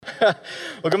Well,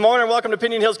 good morning. Welcome to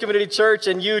Pinion Hills Community Church,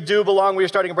 and you do belong. We are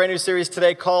starting a brand new series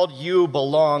today called You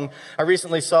Belong. I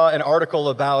recently saw an article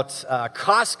about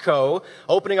Costco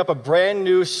opening up a brand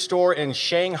new store in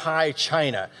Shanghai,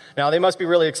 China. Now, they must be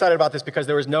really excited about this because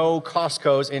there was no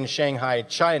Costco's in Shanghai,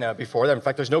 China before that. In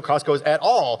fact, there's no Costco's at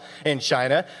all in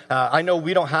China. I know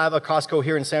we don't have a Costco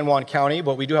here in San Juan County,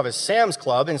 but we do have a Sam's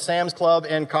Club, and Sam's Club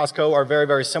and Costco are very,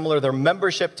 very similar. They're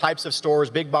membership types of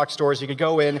stores, big box stores. You could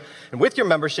go in, and with your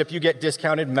membership, you get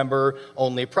discounted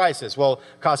member-only prices. Well,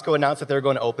 Costco announced that they're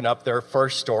going to open up their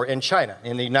first store in China.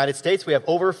 In the United States, we have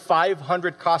over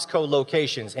 500 Costco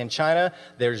locations. In China,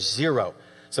 there's 0.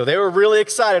 So they were really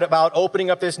excited about opening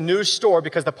up this new store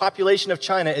because the population of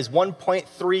China is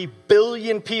 1.3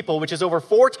 billion people, which is over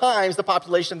 4 times the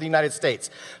population of the United States.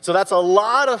 So that's a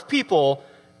lot of people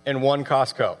in one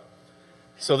Costco.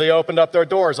 So they opened up their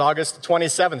doors August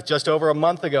 27th, just over a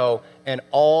month ago, and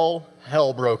all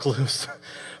hell broke loose.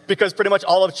 Because pretty much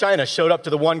all of China showed up to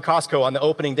the one Costco on the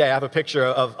opening day. I have a picture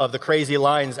of the crazy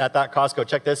lines at that Costco.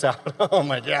 Check this out. Oh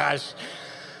my gosh.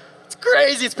 It's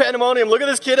crazy. It's pandemonium. Look at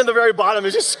this kid in the very bottom.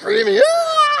 He's just screaming.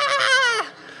 Ah!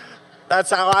 That's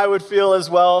how I would feel as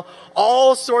well.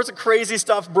 All sorts of crazy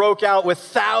stuff broke out with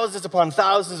thousands upon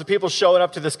thousands of people showing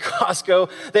up to this Costco.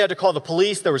 They had to call the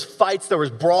police. There was fights. There was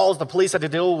brawls. The police had to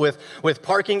deal with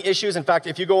parking issues. In fact,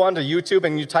 if you go onto YouTube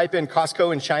and you type in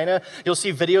Costco in China, you'll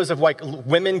see videos of like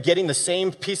women getting the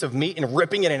same piece of meat and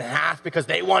ripping it in half because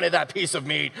they wanted that piece of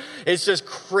meat. It's just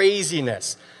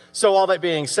craziness. So all that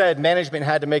being said, management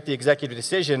had to make the executive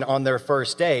decision on their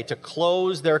first day to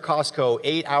close their Costco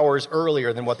 8 hours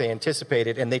earlier than what they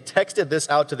anticipated, and they texted this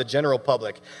out to the general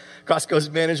public. Costco's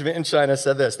management in China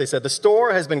said this. They said, "The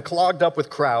store has been clogged up with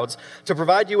crowds. To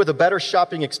provide you with a better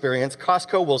shopping experience,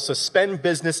 Costco will suspend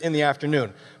business in the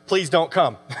afternoon. Please don't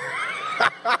come."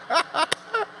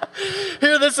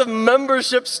 Here, this is a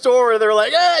membership store. They're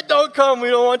like, don't come. We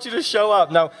don't want you to show up.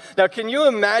 Now, can you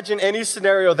imagine any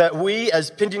scenario that we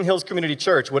as Pinion Hills Community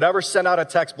Church would ever send out a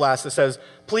text blast that says,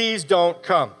 please don't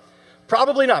come?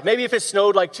 Probably not. Maybe if it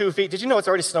snowed like 2 feet. Did you know it's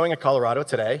already snowing in Colorado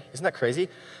today? Isn't that crazy?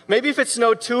 Maybe if it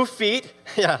snowed 2 feet.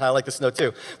 Yeah, I like the snow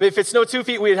too. But if it snowed 2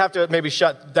 feet, we'd have to maybe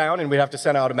shut down and we'd have to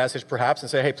send out a message perhaps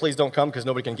and say, hey, please don't come because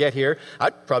nobody can get here.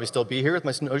 I'd probably still be here with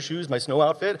my snowshoes, my snow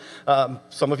outfit.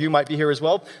 Some of you might be here as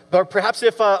well. But perhaps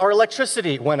if our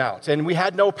electricity went out and we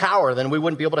had no power, then we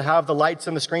wouldn't be able to have the lights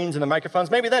and the screens and the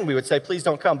microphones. Maybe then we would say, please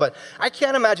don't come. But I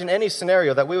can't imagine any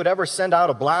scenario that we would ever send out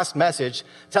a blast message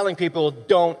telling people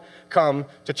don't come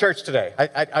to church today.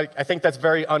 I think that's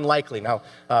very unlikely. Now,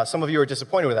 some of you are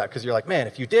disappointed with that because you're like, man,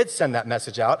 if you did send that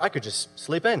message out, I could just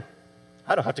sleep in.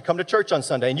 I don't have to come to church on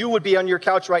Sunday. And you would be on your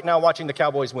couch right now watching the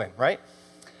Cowboys win, right?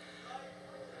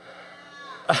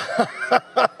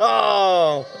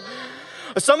 Oh.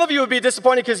 Some of you would be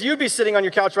disappointed because you'd be sitting on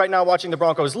your couch right now watching the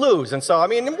Broncos lose. And so, I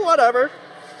mean, whatever.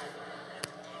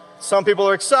 Some people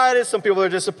are excited, some people are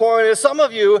disappointed. Some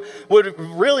of you would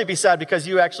really be sad because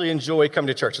you actually enjoy coming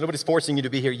to church. Nobody's forcing you to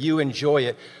be here, you enjoy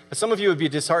it. But some of you would be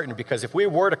disheartened because if we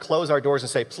were to close our doors and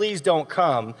say, please don't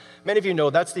come, many of you know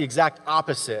that's the exact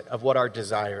opposite of what our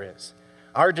desire is.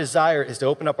 Our desire is to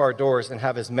open up our doors and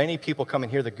have as many people come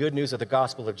and hear the good news of the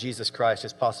gospel of Jesus Christ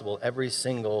as possible every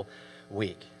single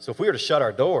week. So if we were to shut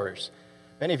our doors,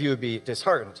 many of you would be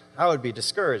disheartened. I would be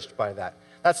discouraged by that.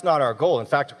 That's not our goal. In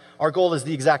fact, our goal is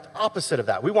the exact opposite of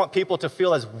that. We want people to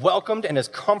feel as welcomed and as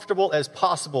comfortable as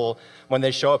possible when they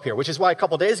show up here, which is why a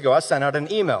couple days ago I sent out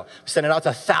an email. I sent it out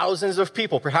to thousands of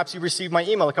people. Perhaps you received my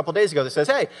email a couple days ago that says,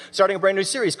 hey, starting a brand new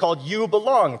series called You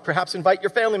Belong. Perhaps invite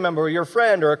your family member or your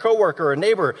friend or a coworker or a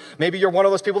neighbor. Maybe you're one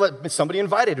of those people that somebody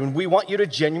invited, and we want you to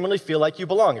genuinely feel like you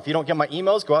belong. If you don't get my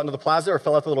emails, go out into the plaza or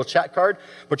fill out the little chat card,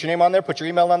 put your name on there, put your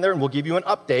email on there, and we'll give you an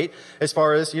update as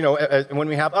far as, when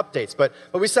we have updates. But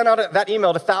we sent out that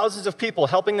email to thousands of people,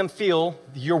 helping them feel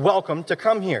you're welcome to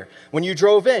come here. When you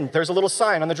drove in, there's a little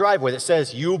sign on the driveway that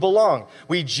says, you belong.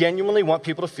 We genuinely want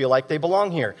people to feel like they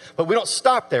belong here. But we don't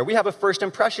stop there. We have a first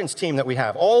impressions team that we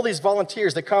have. All these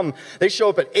volunteers that come, they show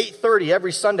up at 8:30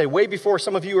 every Sunday, way before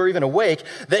some of you are even awake.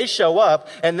 They show up,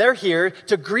 and they're here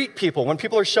to greet people. When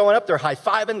people are showing up, they're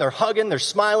high-fiving, they're hugging, they're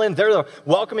smiling, they're the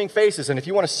welcoming faces. And if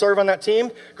you want to serve on that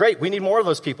team, great. We need more of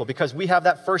those people because we have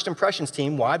that first impressions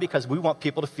team. Why? Because we want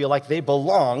people to feel like they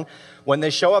belong when they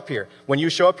show up here. When you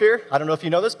show up here, I don't know if you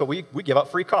know this, but we give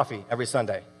out free coffee every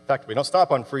Sunday. In fact, we don't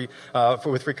stop on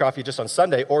with free coffee just on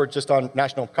Sunday or just on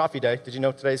National Coffee Day. Did you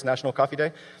know today's National Coffee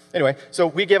Day? Anyway, so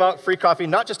we give out free coffee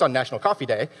not just on National Coffee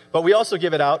Day, but we also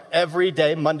give it out every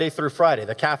day, Monday through Friday.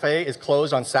 The cafe is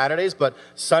closed on Saturdays, but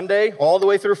Sunday all the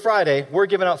way through Friday, we're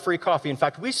giving out free coffee. In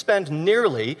fact, we spend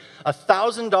nearly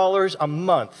 $1,000 a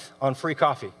month on free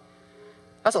coffee.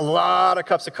 That's a lot of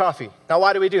cups of coffee. Now,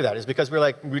 why do we do that? Is it because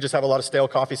we just have a lot of stale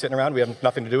coffee sitting around, we have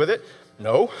nothing to do with it?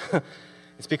 No.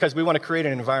 It's because we want to create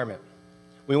an environment.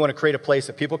 We want to create a place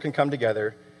that people can come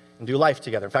together and do life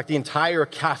together. In fact, the entire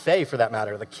cafe, for that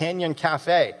matter, the Canyon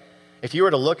Cafe, if you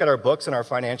were to look at our books and our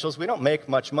financials, we don't make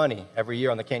much money every year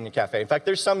on the Canyon Cafe. In fact,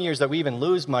 there's some years that we even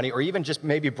lose money or even just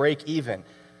maybe break even.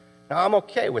 Now, I'm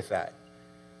okay with that.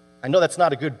 I know that's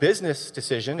not a good business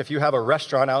decision. If you have a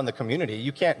restaurant out in the community,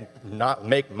 you can't not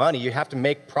make money. You have to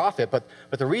make profit. But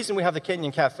the reason we have the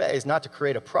Canyon Cafe is not to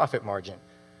create a profit margin.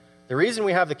 The reason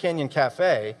we have the Canyon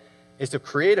Cafe is to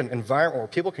create an environment where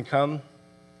people can come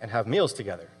and have meals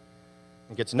together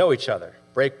and get to know each other,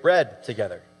 break bread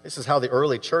together. This is how the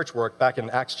early church worked back in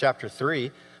Acts chapter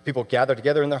 3. People gathered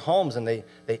together in their homes and they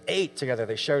ate together.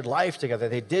 They shared life together.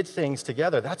 They did things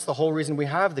together. That's the whole reason we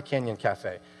have the Canyon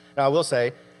Cafe. Now, I will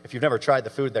say, if you've never tried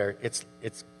the food there, it's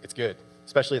good,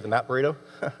 especially the mat burrito.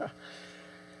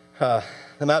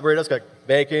 The mat burrito's got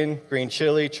bacon, green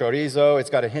chili, chorizo. It's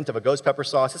got a hint of a ghost pepper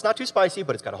sauce. It's not too spicy,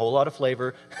 but it's got a whole lot of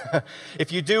flavor.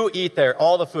 If you do eat there,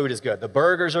 all the food is good. The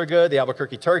burgers are good. The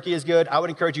Albuquerque turkey is good. I would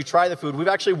encourage you to try the food. We've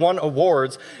actually won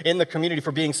awards in the community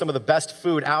for being some of the best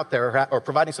food out there, or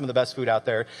providing some of the best food out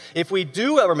there. If we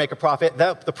do ever make a profit,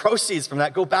 the proceeds from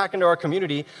that go back into our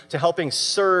community to helping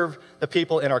serve the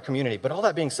people in our community. But all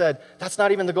that being said, that's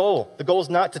not even the goal. The goal is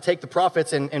not to take the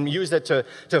profits and use it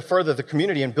to further the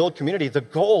community and build community. The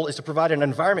goal is to provide an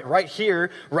environment right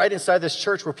here, right inside this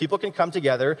church where people can come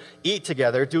together, eat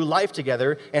together, do life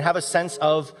together, and have a sense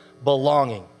of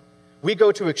belonging. We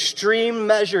go to extreme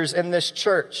measures in this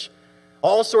church.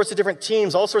 All sorts of different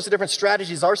teams, all sorts of different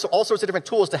strategies, all sorts of different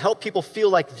tools to help people feel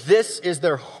like this is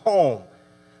their home.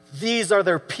 These are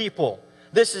their people.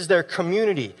 This is their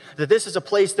community, that this is a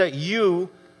place that you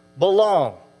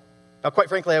belong. Now, quite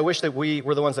frankly, I wish that we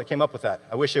were the ones that came up with that.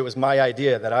 I wish it was my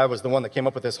idea, that I was the one that came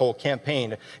up with this whole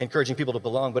campaign encouraging people to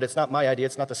belong, but it's not my idea.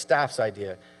 It's not the staff's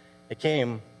idea. It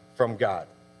came from God.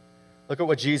 Look at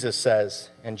what Jesus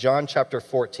says in John chapter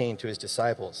 14 to his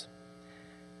disciples.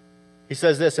 He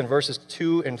says this in verses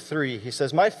 2 and 3. He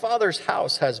says, "My Father's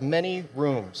house has many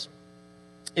rooms.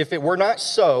 If it were not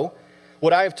so,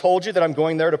 would I have told you that I'm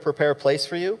going there to prepare a place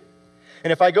for you?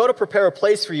 And if I go to prepare a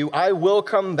place for you, I will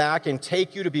come back and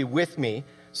take you to be with me,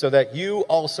 so that you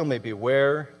also may be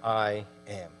where I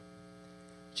am."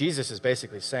 Jesus is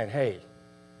basically saying, hey,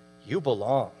 you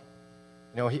belong.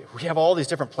 You know, we have all these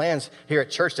different plans here at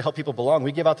church to help people belong.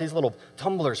 We give out these little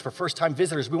tumblers for first-time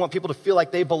visitors. We want people to feel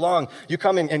like they belong. You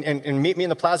come and meet me in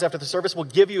the plaza after the service, we'll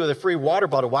give you the free water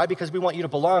bottle. Why? Because we want you to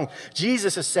belong.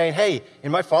 Jesus is saying, hey,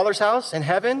 in my Father's house in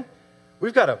heaven,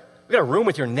 we've got a room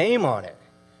with your name on it.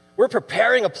 We're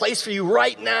preparing a place for you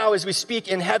right now as we speak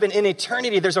in heaven. In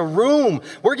eternity, there's a room.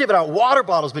 We're giving out water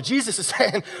bottles, but Jesus is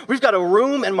saying, we've got a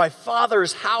room in my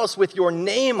Father's house with your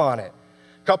name on it.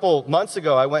 A couple months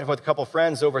ago, I went with a couple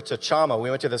friends over to Chama. We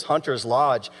went to this hunter's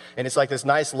lodge, and it's like this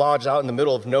nice lodge out in the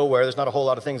middle of nowhere. There's not a whole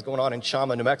lot of things going on in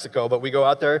Chama, New Mexico, but we go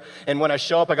out there, and when I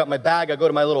show up, I got my bag, I go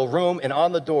to my little room, and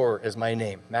on the door is my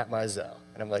name, Matt Mizell.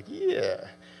 And I'm like, yeah,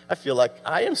 I feel like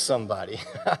I am somebody.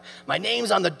 My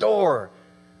name's on the door.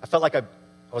 I felt like I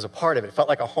was a part of it. It felt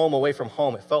like a home away from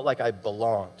home. It felt like I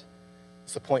belonged.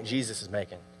 It's the point Jesus is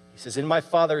making. He says, in my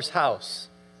Father's house,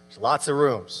 there's lots of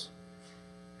rooms.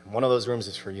 And one of those rooms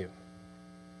is for you.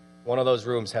 One of those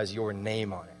rooms has your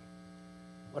name on it.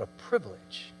 What a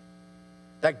privilege.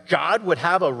 That God would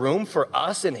have a room for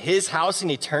us in his house in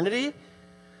eternity?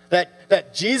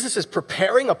 That Jesus is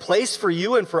preparing a place for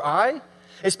you and for I?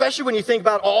 Especially when you think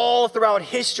about all throughout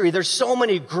history, there's so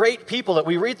many great people that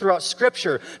we read throughout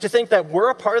Scripture. To think that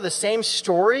we're a part of the same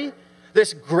story,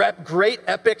 this great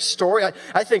epic story.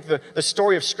 I think the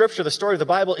story of Scripture, the story of the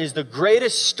Bible, is the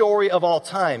greatest story of all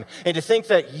time. And to think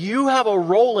that you have a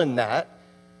role in that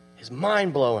is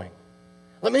mind-blowing.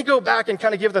 Let me go back and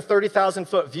kind of give the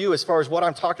 30,000-foot view as far as what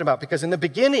I'm talking about. Because in the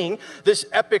beginning, this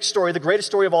epic story, the greatest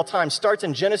story of all time, starts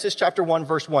in Genesis chapter 1,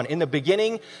 verse 1. In the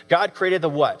beginning, God created the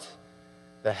what?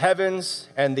 The heavens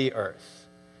and the earth.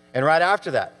 And right after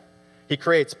that, he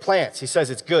creates plants. He says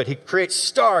it's good. He creates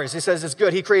stars. He says it's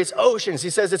good. He creates oceans.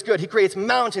 He says it's good. He creates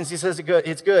mountains. He says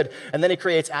it's good. And then he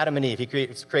creates Adam and Eve. He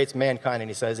creates mankind, and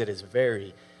he says it is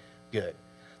very good.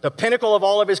 The pinnacle of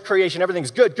all of his creation, everything's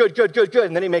good, good, good, good, good.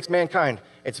 And then he makes mankind.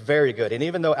 It's very good. And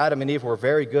even though Adam and Eve were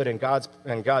very good in God's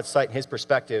sight and his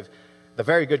perspective, the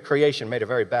very good creation made a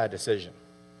very bad decision.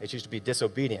 They choose to be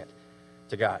disobedient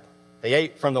to God. They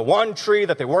ate from the one tree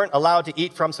that they weren't allowed to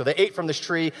eat from, so they ate from this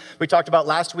tree. We talked about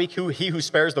last week, he who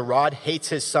spares the rod hates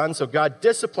his son, so God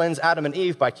disciplines Adam and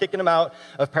Eve by kicking them out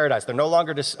of paradise. They're no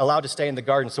longer allowed to stay in the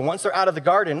garden. So once they're out of the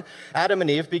garden, Adam and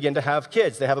Eve begin to have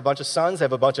kids. They have a bunch of sons, they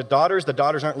have a bunch of daughters. The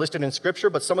daughters aren't listed in Scripture,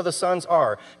 but some of the sons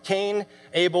are Cain,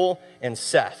 Abel, and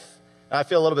Seth. I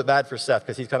feel a little bit bad for Seth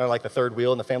because he's kind of like the third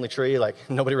wheel in the family tree. Like,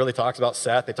 nobody really talks about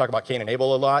Seth. They talk about Cain and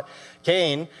Abel a lot.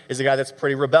 Cain is a guy that's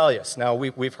pretty rebellious. Now,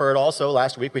 we've heard also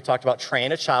last week, we talked about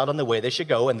train a child on the way they should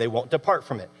go and they won't depart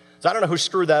from it. So I don't know who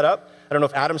screwed that up. I don't know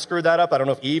if Adam screwed that up. I don't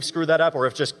know if Eve screwed that up or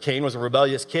if just Cain was a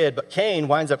rebellious kid. But Cain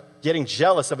winds up getting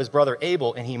jealous of his brother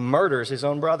Abel and he murders his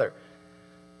own brother.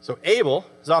 So Abel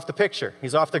is off the picture.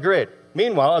 He's off the grid.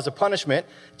 Meanwhile, as a punishment,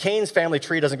 Cain's family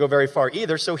tree doesn't go very far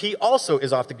either, so he also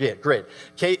is off the grid.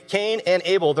 Cain and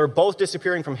Abel, they're both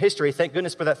disappearing from history. Thank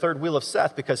goodness for that third wheel of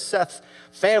Seth, because Seth's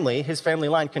family, his family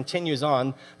line, continues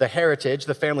on the heritage,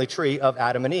 the family tree of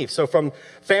Adam and Eve. So from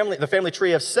the family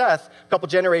tree of Seth, a couple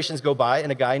generations go by,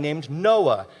 and a guy named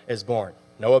Noah is born.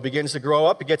 Noah begins to grow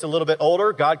up. He gets a little bit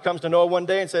older. God comes to Noah one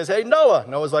day and says, "Hey, Noah."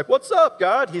 Noah's like, "What's up,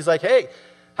 God?" He's like, "Hey,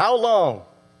 how long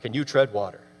can you tread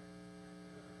water?"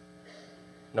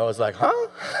 Noah's like, "Huh?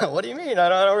 What do you mean? I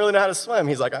don't really know how to swim."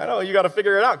 He's like, "I know, you got to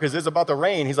figure it out because it's about to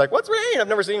rain." He's like, "What's rain? I've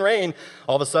never seen rain."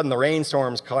 All of a sudden, the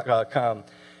rainstorms come,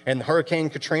 and Hurricane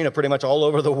Katrina pretty much all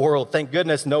over the world. Thank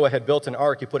goodness Noah had built an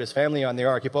ark. He put his family on the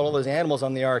ark. He put all those animals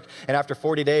on the ark. And after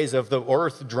 40 days of the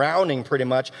earth drowning pretty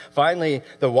much, finally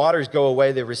the waters go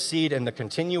away, they recede, and the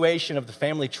continuation of the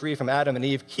family tree from Adam and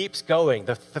Eve keeps going.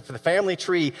 The family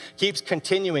tree keeps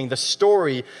continuing. The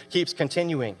story keeps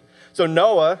continuing. So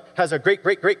Noah has a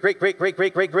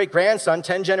great-great-great-great-great-great-great-great-grandson.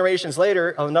 10 generations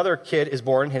later, another kid is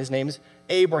born. His name's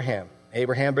Abraham.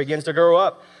 Abraham begins to grow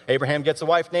up. Abraham gets a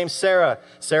wife named Sarah.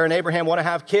 Sarah and Abraham want to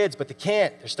have kids, but they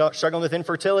can't. They're still struggling with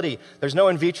infertility. There's no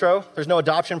in vitro. There's no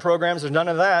adoption programs. There's none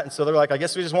of that. And so they're like, I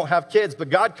guess we just won't have kids. But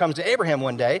God comes to Abraham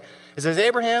one day and says,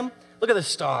 "Abraham, look at the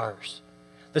stars.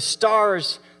 The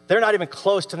stars, they're not even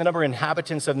close to the number of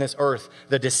inhabitants of this earth,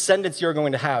 the descendants you're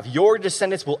going to have. Your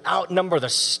descendants will outnumber the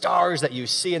stars that you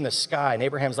see in the sky." And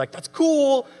Abraham's like, "That's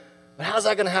cool, but how's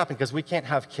that going to happen? Because we can't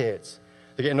have kids."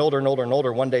 They're getting older and older and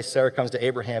older. One day, Sarah comes to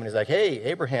Abraham and is like, "Hey,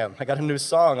 Abraham, I got a new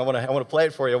song. I want to play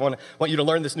it for you. I want you to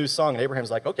learn this new song." And Abraham's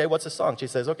like, "Okay, what's the song?" She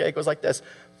says, "Okay, it goes like this.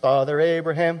 Father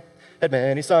Abraham had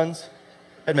many sons,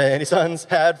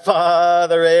 had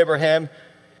Father Abraham."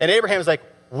 And Abraham's like,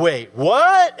 "Wait,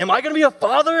 what? Am I going to be a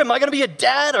father? Am I going to be a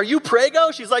dad? Are you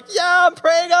prego?" She's like, "Yeah, I'm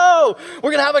prego.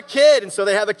 We're going to have a kid." And so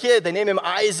they have a kid. They name him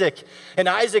Isaac. And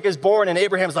Isaac is born, and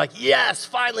Abraham's like, "Yes,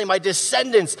 finally, my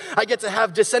descendants. I get to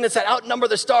have descendants that outnumber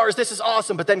the stars. This is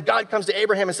awesome." But then God comes to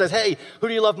Abraham and says, "Hey, who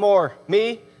do you love more,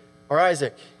 me or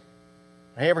Isaac?"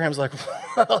 And Abraham's like,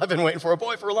 "Well, I've been waiting for a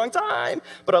boy for a long time,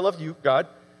 but I love you, God."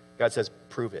 God says,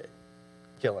 "Prove it.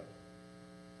 Kill him."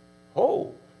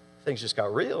 Oh, things just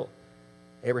got real.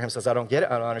 Abraham says, "I don't get it.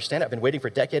 I don't understand it. I've been waiting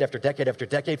for decade after decade after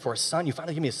decade for a son. You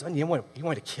finally give me a son. You want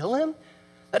to kill him?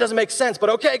 That doesn't make sense. But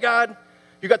okay, God,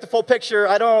 you got the full picture.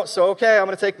 I don't. So okay, I'm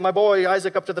going to take my boy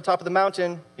Isaac up to the top of the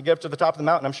mountain." You get up to the top of the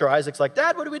mountain. I'm sure Isaac's like,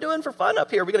 "Dad, what are we doing for fun up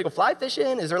here? Are we going to go fly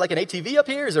fishing? Is there like an ATV up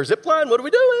here? Is there a zip line? What are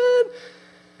we doing?"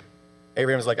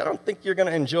 Abraham's like, "I don't think you're going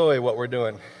to enjoy what we're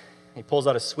doing." He pulls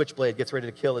out a switchblade, gets ready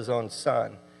to kill his own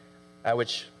son. At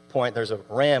which point, there's a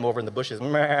ram over in the bushes.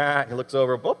 He looks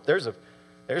over. Oh,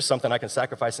 there's something I can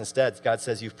sacrifice instead. God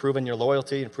says, "You've proven your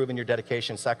loyalty and proven your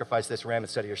dedication. Sacrifice this ram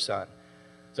instead of your son."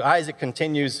 So Isaac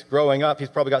continues growing up. He's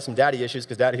probably got some daddy issues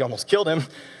because daddy almost killed him.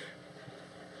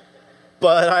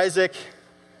 But Isaac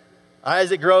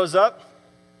grows up,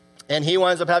 and he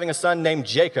winds up having a son named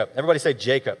Jacob. Everybody say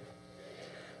Jacob.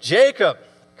 Jacob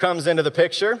comes into the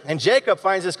picture, and Jacob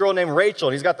finds this girl named Rachel.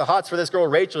 He's got the hots for this girl,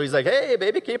 Rachel. He's like, "Hey,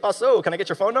 baby, ¿qué pasó? Can I get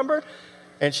your phone number?"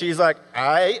 And she's like,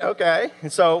 okay.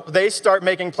 And so they start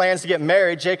making plans to get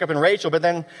married, Jacob and Rachel, but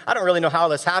then I don't really know how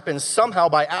this happens. Somehow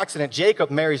by accident,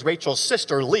 Jacob marries Rachel's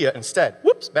sister, Leah, instead.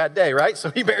 Whoops, bad day, right? So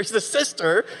he marries the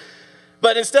sister.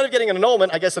 But instead of getting an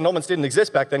annulment, I guess annulments didn't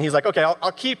exist back then. He's like, "Okay,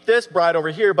 I'll keep this bride over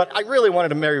here, but I really wanted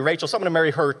to marry Rachel, so I'm going to marry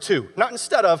her too." Not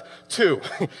instead of two.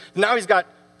 Now he's got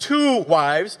 2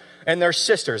 wives, and they're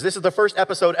sisters. This is the first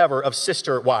episode ever of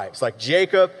sister wives. Like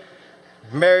Jacob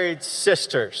married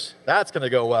sisters. That's going to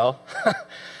go well.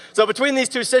 So between these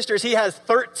two sisters, he has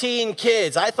 13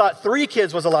 kids. I thought 3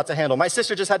 kids was a lot to handle. My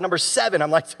sister just had number 7.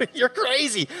 I'm like, you're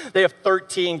crazy. They have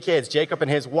 13 kids. Jacob and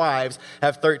his wives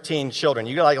have 13 children.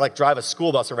 You gotta like drive a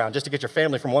school bus around just to get your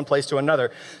family from one place to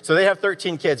another. So they have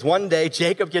 13 kids. One day,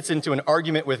 Jacob gets into an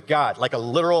argument with God, like a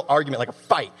literal argument, like a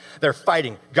fight. They're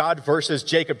fighting, God versus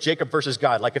Jacob, Jacob versus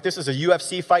God. Like if this is a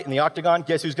UFC fight in the octagon,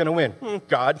 guess who's gonna win?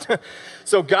 God.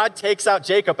 So God takes out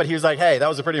Jacob, but he was like, hey, that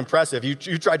was pretty impressive. You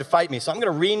tried to fight me, so I'm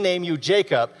gonna rename you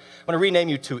Jacob. I'm gonna rename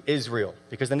you to Israel,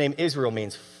 because the name Israel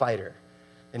means fighter.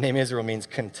 The name Israel means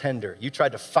contender. You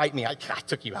tried to fight me, I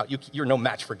took you out. You're no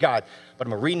match for God, but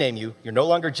I'm gonna rename you. You're no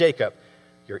longer Jacob,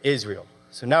 you're Israel.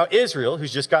 So now Israel,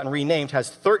 who's just gotten renamed, has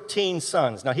 13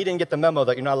 sons. Now he didn't get the memo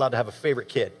that you're not allowed to have a favorite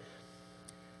kid.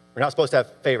 We're not supposed to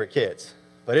have favorite kids,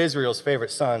 but Israel's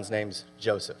favorite son's name's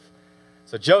Joseph.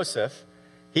 So Joseph,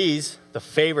 he's the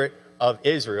favorite of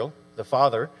Israel, the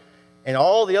father, and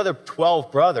all the other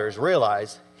 12 brothers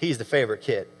realize he's the favorite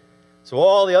kid. So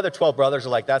all the other 12 brothers are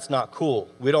like, that's not cool.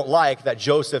 We don't like that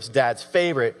Joseph's dad's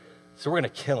favorite, so we're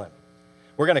going to kill him.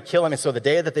 We're going to kill him. And so the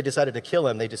day that they decided to kill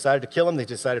him, they decided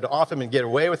to off him and get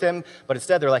away with him. But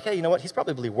instead, they're like, hey, you know what? He's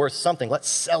probably worth something. Let's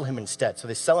sell him instead. So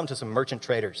they sell him to some merchant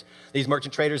traders. These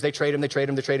merchant traders, they trade him.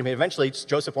 And eventually,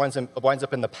 Joseph winds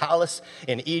up in the palace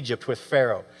in Egypt with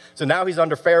Pharaoh. So now he's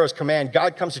under Pharaoh's command.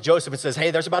 God comes to Joseph and says,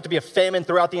 hey, there's about to be a famine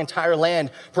throughout the entire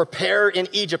land. Prepare in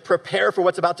Egypt. Prepare for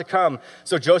what's about to come.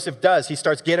 So Joseph does. He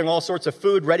starts getting all sorts of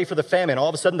food ready for the famine. All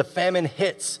of a sudden, the famine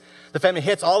hits. The famine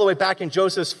hits all the way back in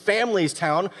Joseph's family's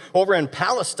town over in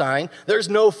Palestine. There's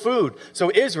no food. So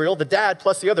Israel, the dad,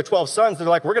 plus the other 12 sons, they're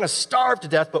like, we're going to starve to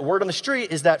death, but word on the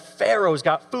street is that Pharaoh's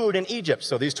got food in Egypt.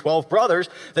 So these 12 brothers,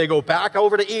 they go back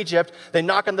over to Egypt. They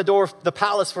knock on the door of the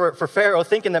palace for Pharaoh,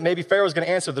 thinking that maybe Pharaoh's going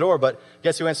to answer the door, but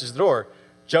guess who answers the door?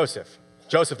 Joseph.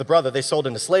 Joseph, the brother they sold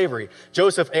into slavery.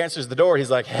 Joseph answers the door. He's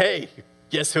like, hey,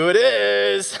 guess who it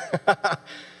is?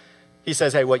 He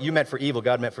says, hey, what you meant for evil,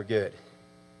 God meant for good.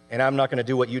 And I'm not going to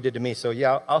do what you did to me. So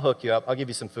yeah, I'll hook you up. I'll give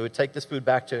you some food. Take this food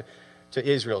back to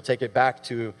Israel. Take it back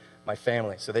to my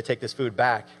family. So they take this food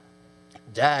back.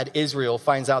 Dad, Israel,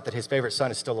 finds out that his favorite son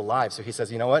is still alive. So he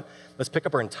says, you know what? Let's pick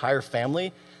up our entire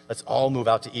family. Let's all move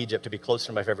out to Egypt to be closer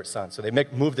to my favorite son. So they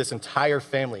move this entire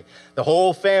family. The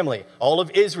whole family, all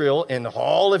of Israel and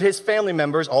all of his family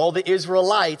members, all the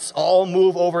Israelites, all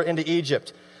move over into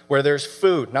Egypt where there's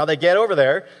food. Now they get over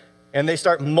there. And they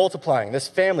start multiplying. This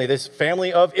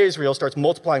family of Israel starts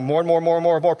multiplying. More and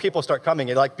more people start coming.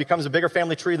 It like becomes a bigger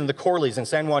family tree than the Corleys in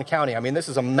San Juan County. I mean, this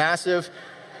is a massive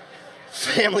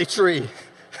family tree.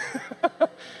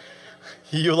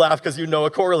 You laugh because you know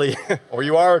a Corley, or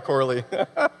you are a Corley.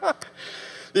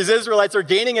 These Israelites are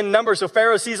gaining in number, so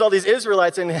Pharaoh sees all these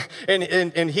Israelites,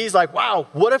 and he's like, wow,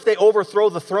 what if they overthrow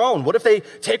the throne? What if they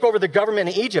take over the government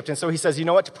in Egypt? And so he says, you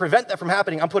know what, to prevent that from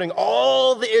happening, I'm putting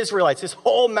all the Israelites, his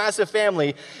whole massive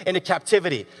family, into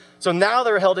captivity. So now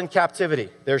they're held in captivity.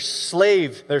 They're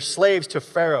slaves to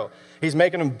Pharaoh. He's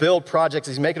making them build projects.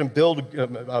 He's making them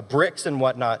build bricks and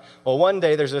whatnot. Well, one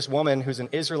day there's this woman who's an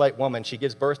Israelite woman. She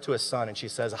gives birth to a son, and she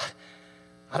says,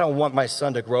 I don't want my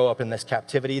son to grow up in this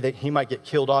captivity, that he might get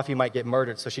killed off, he might get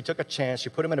murdered. So she took a chance, she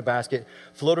put him in a basket,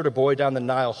 floated her boy down the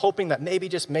Nile, hoping that maybe,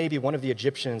 just maybe, one of the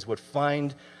Egyptians would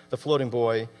find the floating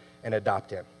boy and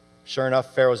adopt him. Sure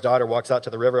enough, Pharaoh's daughter walks out to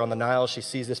the river on the Nile. She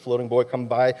sees this floating boy come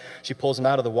by. She pulls him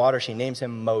out of the water. She names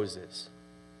him Moses.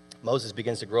 Moses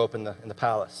begins to grow up in the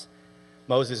palace.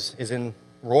 Moses is in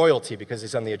royalty because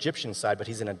he's on the Egyptian side, but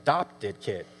he's an adopted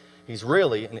kid. He's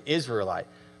really an Israelite.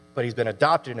 But he's been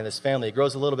adopted in this family. He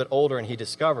grows a little bit older, and he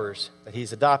discovers that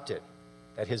he's adopted,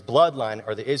 that his bloodline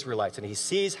are the Israelites. And he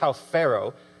sees how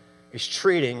Pharaoh is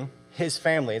treating his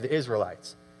family, the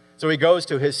Israelites. So he goes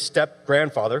to his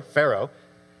step-grandfather, Pharaoh,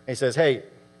 and he says, hey,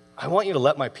 I want you to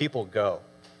let my people go.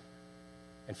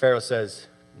 And Pharaoh says,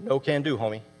 no can do,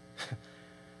 homie.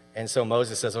 And so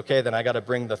Moses says, okay, then I got to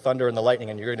bring the thunder and the lightning,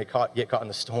 and you're going to get caught in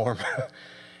the storm.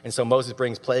 And so Moses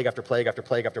brings plague after plague after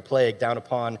plague after plague down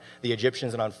upon the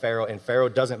Egyptians and on Pharaoh, and Pharaoh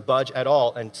doesn't budge at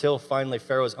all until finally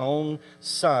Pharaoh's own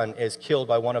son is killed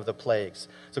by one of the plagues.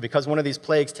 So because one of these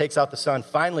plagues takes out the son,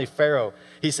 finally Pharaoh,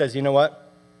 he says, you know what?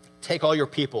 Take all your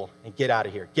people and get out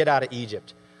of here. Get out of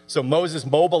Egypt. So Moses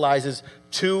mobilizes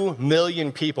 2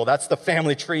 million people. That's the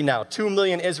family tree now. 2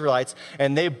 million Israelites,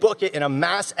 and they book it in a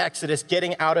mass exodus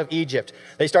getting out of Egypt.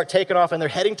 They start taking off, and they're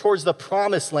heading towards the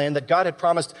promised land that God had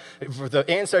promised for the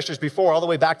ancestors before, all the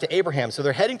way back to Abraham. So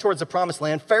they're heading towards the promised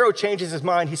land. Pharaoh changes his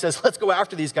mind. He says, let's go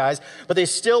after these guys, but they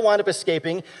still wind up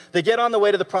escaping. They get on the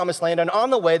way to the promised land, and on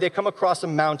the way, they come across a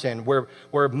mountain where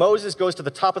Moses goes to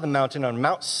the top of the mountain on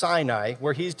Mount Sinai,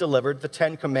 where he's delivered the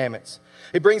 10 Commandments.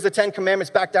 He brings the 10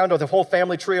 Commandments back down down to the whole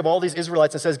family tree of all these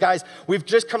Israelites and says, guys, we've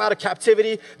just come out of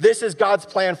captivity. This is God's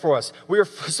plan for us. We are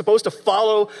supposed to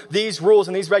follow these rules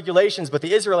and these regulations, but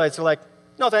the Israelites are like,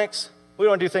 no thanks. We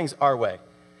don't do things our way.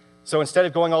 So instead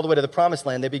of going all the way to the promised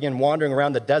land, they begin wandering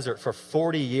around the desert for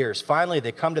 40 years. Finally,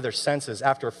 they come to their senses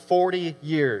after 40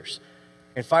 years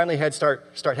and finally start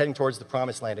heading towards the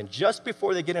promised land. And just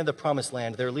before they get into the promised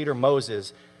land, their leader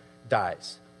Moses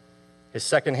dies. His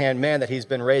second-hand man that he's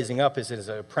been raising up is his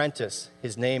apprentice.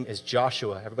 His name is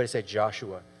Joshua. Everybody say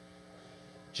Joshua.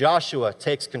 Joshua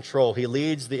takes control. He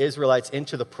leads the Israelites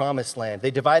into the promised land.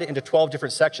 They divide it into 12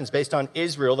 different sections based on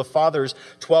Israel, the father's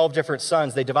 12 different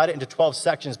sons. They divide it into 12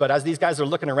 sections, but as these guys are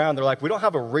looking around, they're like, we don't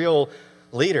have a real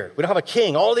leader. We don't have a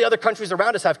king. All the other countries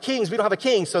around us have kings. We don't have a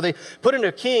king. So they put in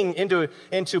a king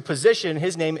into position.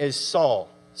 His name is Saul.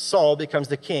 Saul becomes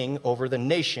the king over the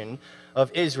nation of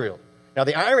Israel. Now,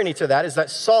 the irony to that is that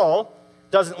Saul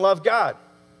doesn't love God.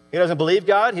 He doesn't believe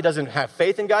God. He doesn't have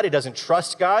faith in God. He doesn't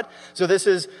trust God. So this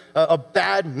is a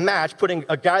bad match, putting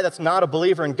a guy that's not a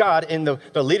believer in God in the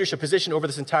leadership position over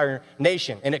this entire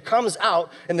nation. And it comes out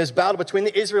in this battle between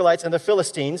the Israelites and the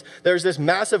Philistines. There's this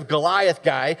massive Goliath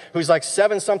guy who's like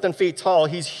 7-something feet tall.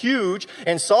 He's huge.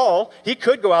 And Saul, he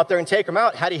could go out there and take him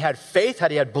out. Had he had faith,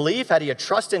 had he had belief, had he had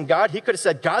trust in God, he could have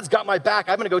said, God's got my back.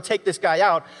 I'm going to go take this guy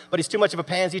out. But he's too much of a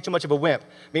pansy, too much of a wimp.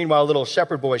 Meanwhile, little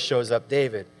shepherd boy shows up,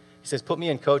 David. He says, put me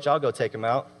in, coach. I'll go take him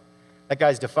out. That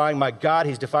guy's defying my God.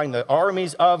 He's defying the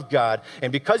armies of God.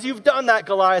 And because you've done that,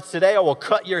 Goliath, today I will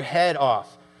cut your head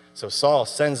off. So Saul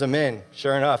sends him in.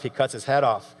 Sure enough, he cuts his head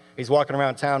off. He's walking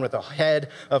around town with the head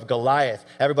of Goliath.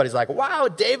 Everybody's like, wow,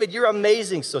 David, you're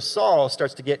amazing. So Saul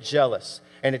starts to get jealous.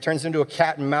 And it turns into a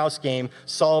cat and mouse game,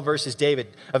 Saul versus David.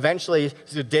 Eventually,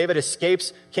 David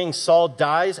escapes. King Saul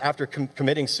dies after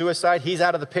committing suicide. He's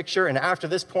out of the picture. And after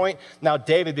this point, now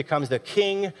David becomes the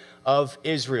king of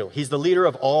Israel. He's the leader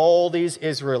of all these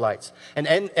Israelites. And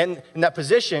in that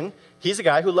position, he's a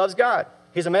guy who loves God.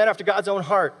 He's a man after God's own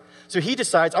heart. So he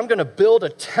decides, I'm going to build a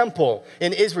temple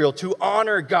in Israel to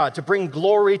honor God, to bring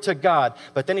glory to God.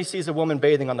 But then he sees a woman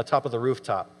bathing on the top of the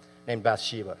rooftop named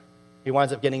Bathsheba. He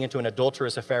winds up getting into an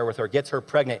adulterous affair with her, gets her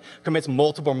pregnant, commits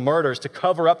multiple murders to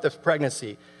cover up this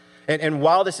pregnancy. And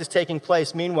while this is taking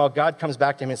place, meanwhile, God comes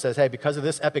back to him and says, hey, because of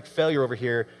this epic failure over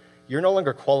here, you're no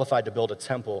longer qualified to build a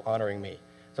temple honoring me.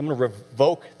 So I'm going to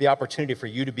revoke the opportunity for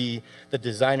you to be the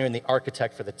designer and the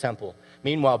architect for the temple.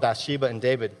 Meanwhile, Bathsheba and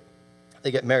David,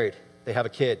 they get married. They have a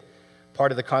kid.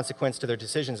 Part of the consequence to their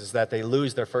decisions is that they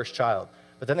lose their first child.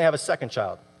 But then they have a second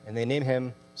child, and they name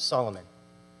him Solomon.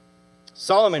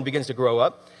 Solomon begins to grow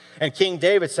up, and King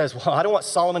David says, well, I don't want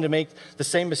Solomon to make the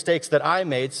same mistakes that I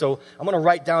made, so I'm going to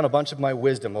write down a bunch of my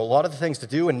wisdom, a lot of the things to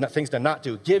do and things to not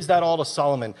do. Gives that all to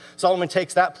Solomon. Solomon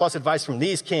takes that plus advice from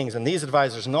these kings and these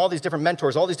advisors and all these different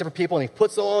mentors, all these different people, and he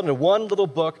puts it all into one little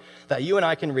book that you and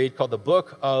I can read called the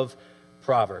Book of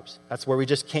Proverbs. That's where we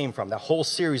just came from. That whole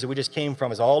series that we just came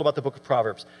from is all about the Book of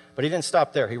Proverbs. But he didn't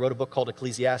stop there. He wrote a book called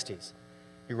Ecclesiastes.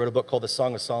 He wrote a book called the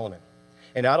Song of Solomon.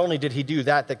 And not only did he do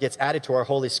that gets added to our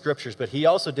holy scriptures, but he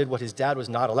also did what his dad was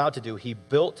not allowed to do. He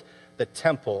built the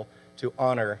temple to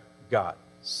honor God,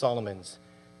 Solomon's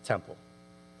temple.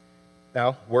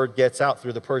 Now, word gets out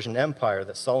through the Persian Empire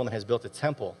that Solomon has built a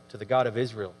temple to the God of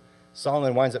Israel.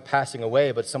 Solomon winds up passing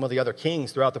away, but some of the other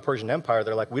kings throughout the Persian Empire,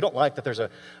 they're like, we don't like that there's a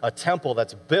temple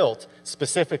that's built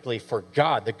specifically for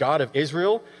God, the God of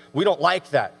Israel. We don't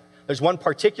like that. There's one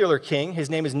particular king. His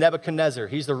name is Nebuchadnezzar.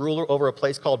 He's the ruler over a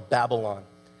place called Babylon.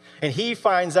 And he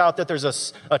finds out that there's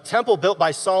a temple built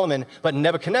by Solomon, but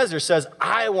Nebuchadnezzar says,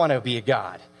 I want to be a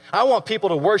god. I want people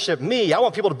to worship me. I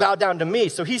want people to bow down to me.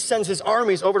 So he sends his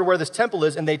armies over to where this temple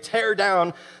is, and they tear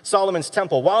down Solomon's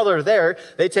temple. While they're there,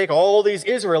 they take all these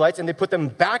Israelites, and they put them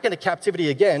back into captivity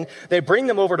again. They bring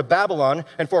them over to Babylon,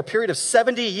 and for a period of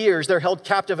 70 years, they're held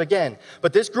captive again.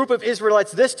 But this group of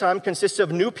Israelites this time consists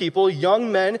of new people, young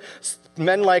men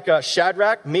like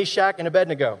Shadrach, Meshach, and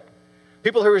Abednego.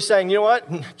 People who are saying, you know what,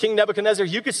 King Nebuchadnezzar,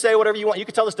 you could say whatever you want. You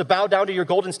could tell us to bow down to your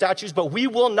golden statues, but we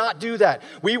will not do that.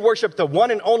 We worship the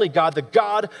one and only God, the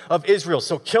God of Israel.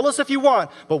 So kill us if you want,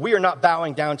 but we are not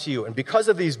bowing down to you. And because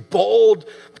of these bold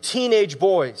teenage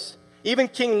boys, even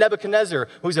King Nebuchadnezzar,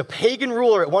 who's a pagan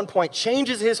ruler at one point,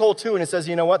 changes his whole tune and says,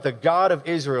 you know what, the God of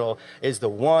Israel is the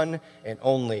one and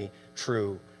only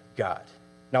true God.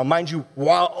 Now, mind you,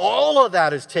 while all of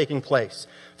that is taking place,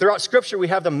 throughout Scripture, we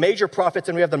have the major prophets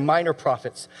and we have the minor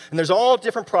prophets. And there's all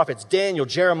different prophets, Daniel,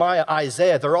 Jeremiah,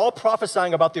 Isaiah. They're all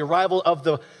prophesying about the arrival of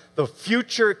the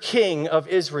future king of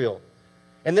Israel.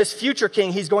 And this future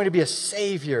king, he's going to be a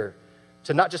savior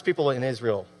to not just people in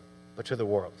Israel, but to the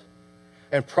world.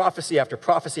 And prophecy after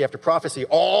prophecy after prophecy,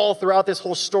 all throughout this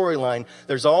whole storyline,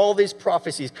 there's all these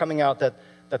prophecies coming out that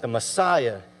the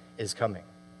Messiah is coming.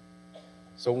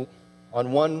 So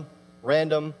on one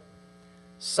random,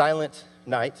 silent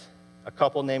night, a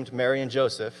couple named Mary and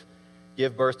Joseph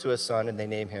give birth to a son, and they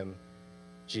name him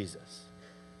Jesus.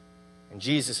 And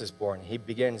Jesus is born. He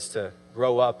begins to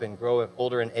grow up and grow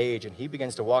older in age, and he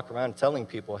begins to walk around telling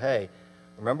people, hey,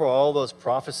 remember all those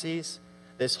prophecies?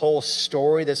 This whole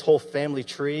story, this whole family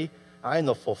tree, I am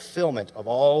the fulfillment of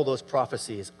all those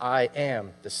prophecies. I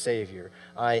am the Savior.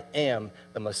 I am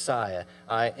the Messiah.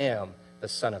 I am the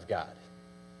Son of God.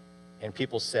 And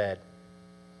people said,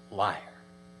 liar.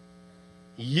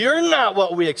 You're not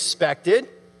what we expected.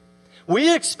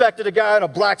 We expected a guy on a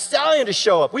black stallion to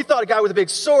show up. We thought a guy with a big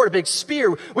sword, a big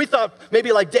spear. We thought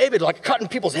maybe like David, like cutting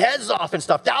people's heads off and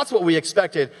stuff. That's what we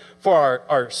expected for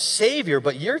our Savior.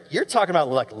 But you're talking about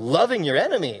like loving your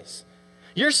enemies.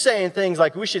 You're saying things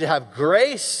like we should have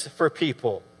grace for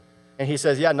people. And he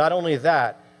says, yeah, not only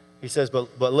that. He says,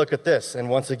 but look at this. And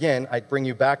once again, I bring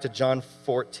you back to John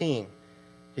 14.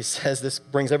 He says, this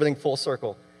brings everything full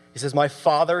circle. He says, my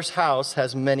Father's house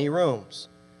has many rooms.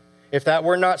 If that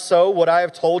were not so, would I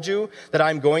have told you that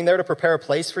I'm going there to prepare a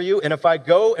place for you? And if I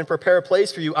go and prepare a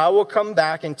place for you, I will come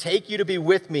back and take you to be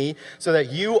with me so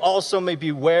that you also may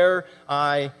be where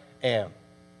I am.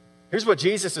 Here's what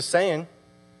Jesus is saying.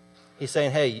 He's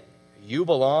saying, hey, you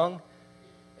belong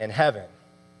in heaven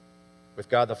with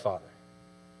God the Father.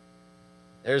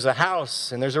 There's a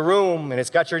house and there's a room and it's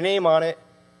got your name on it.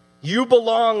 You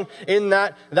belong in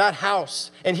that house.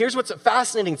 And here's what's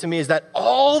fascinating to me is that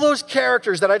all those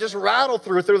characters that I just rattled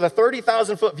through the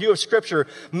 30,000-foot view of Scripture,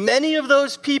 many of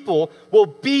those people will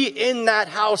be in that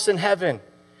house in heaven.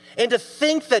 And to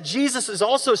think that Jesus is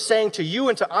also saying to you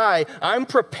and to I'm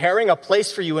preparing a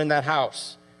place for you in that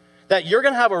house, that you're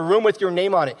going to have a room with your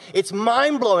name on it. It's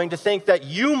mind-blowing to think that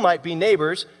you might be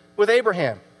neighbors with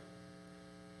Abraham.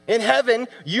 In heaven,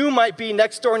 you might be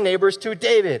next-door neighbors to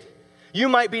David. You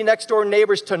might be next door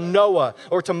neighbors to Noah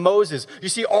or to Moses. You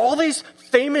see, all these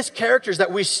famous characters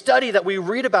that we study, that we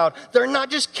read about, they're not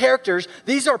just characters.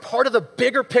 These are part of the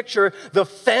bigger picture, the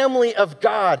family of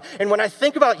God. And when I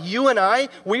think about you and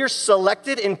we are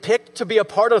selected and picked to be a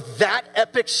part of that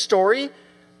epic story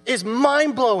is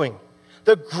mind-blowing.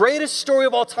 The greatest story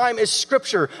of all time is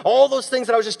Scripture. All those things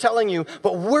that I was just telling you,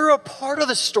 but we're a part of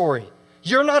the story.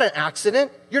 You're not an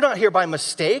accident. You're not here by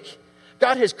mistake.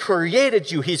 God has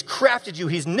created you. He's crafted you.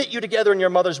 He's knit you together in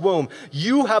your mother's womb.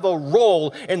 You have a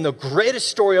role in the greatest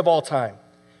story of all time,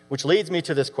 which leads me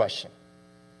to this question.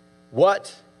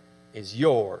 What is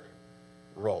your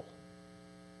role?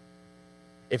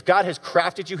 If God has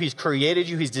crafted you, He's created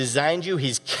you, He's designed you,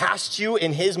 He's cast you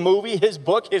in His movie, His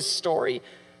book, His story,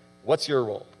 what's your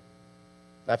role?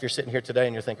 Now, if you're sitting here today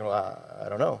and you're thinking, well, I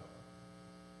don't know.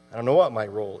 I don't know what my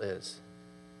role is.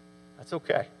 That's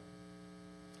okay.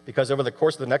 Because over the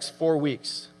course of the next 4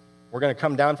 weeks, we're going to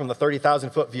come down from the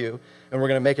 30,000-foot view, and we're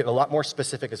going to make it a lot more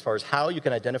specific as far as how you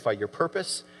can identify your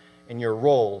purpose and your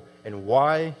role and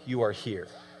why you are here,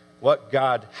 what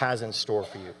God has in store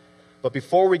for you. But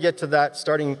before we get to that,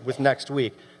 starting with next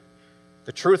week,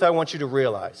 the truth I want you to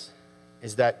realize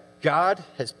is that God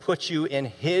has put you in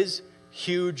His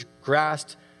huge,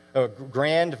 grand,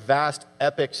 vast,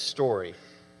 epic story.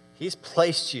 He's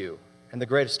placed you in the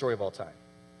greatest story of all time.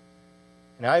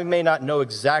 And I may not know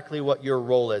exactly what your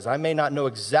role is. I may not know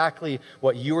exactly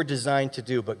what you are designed to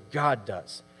do, but God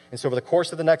does. And so over the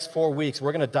course of the next 4 weeks,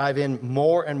 we're going to dive in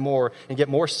more and more and get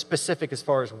more specific as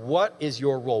far as what is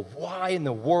your role? Why in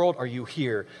the world are you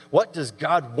here? What does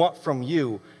God want from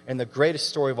you in the greatest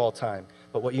story of all time?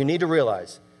 But what you need to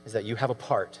realize is that you have a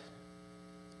part.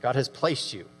 God has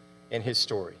placed you in His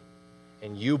story,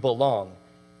 and you belong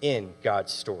in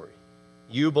God's story.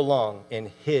 You belong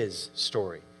in His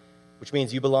story, which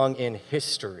means you belong in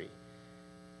history.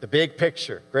 The big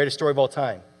picture, greatest story of all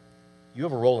time. You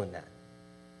have a role in that.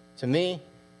 To me,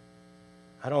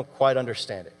 I don't quite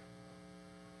understand it.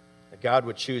 That God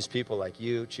would choose people like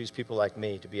you, choose people like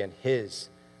me to be in His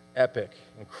epic,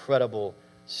 incredible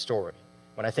story.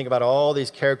 When I think about all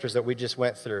these characters that we just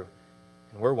went through,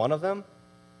 and we're one of them,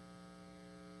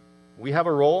 we have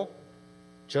a role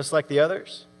just like the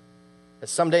others. That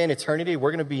someday in eternity,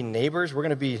 we're going to be neighbors. We're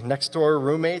going to be next door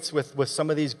roommates with some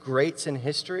of these greats in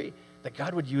history. That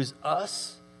God would use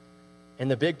us in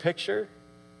the big picture.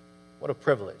 What a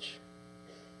privilege.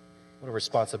 What a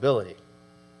responsibility.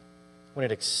 What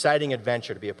an exciting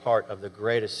adventure to be a part of the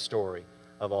greatest story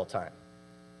of all time.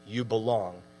 You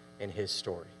belong in His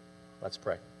story. Let's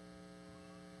pray.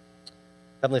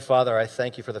 Heavenly Father, I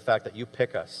thank You for the fact that You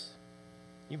pick us.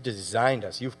 You've designed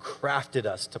us. You've crafted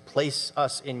us to place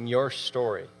us in your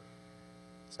story.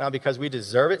 It's not because we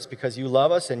deserve it. It's because you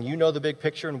love us and you know the big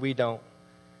picture and we don't.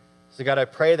 So God, I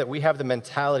pray that we have the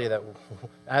mentality that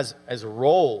as a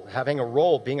role, having a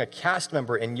role, being a cast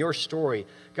member in your story,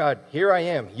 God, here I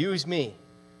am. Use me.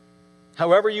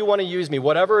 However you want to use me,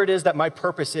 whatever it is that my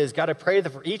purpose is, God, I pray that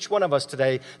for each one of us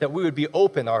today that we would be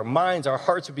open, our minds, our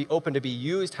hearts would be open to be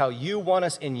used how you want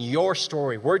us in your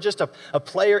story. We're just a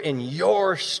player in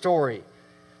your story.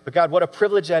 But God, what a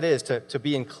privilege that is to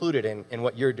be included in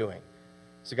what you're doing.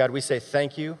 So God, we say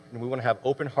thank you, and we want to have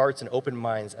open hearts and open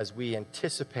minds as we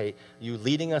anticipate you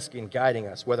leading us and guiding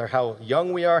us, whether how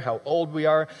young we are, how old we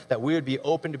are, that we would be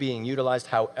open to being utilized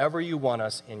however you want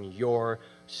us in your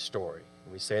story.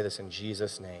 We say this in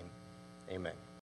Jesus' name. Amen.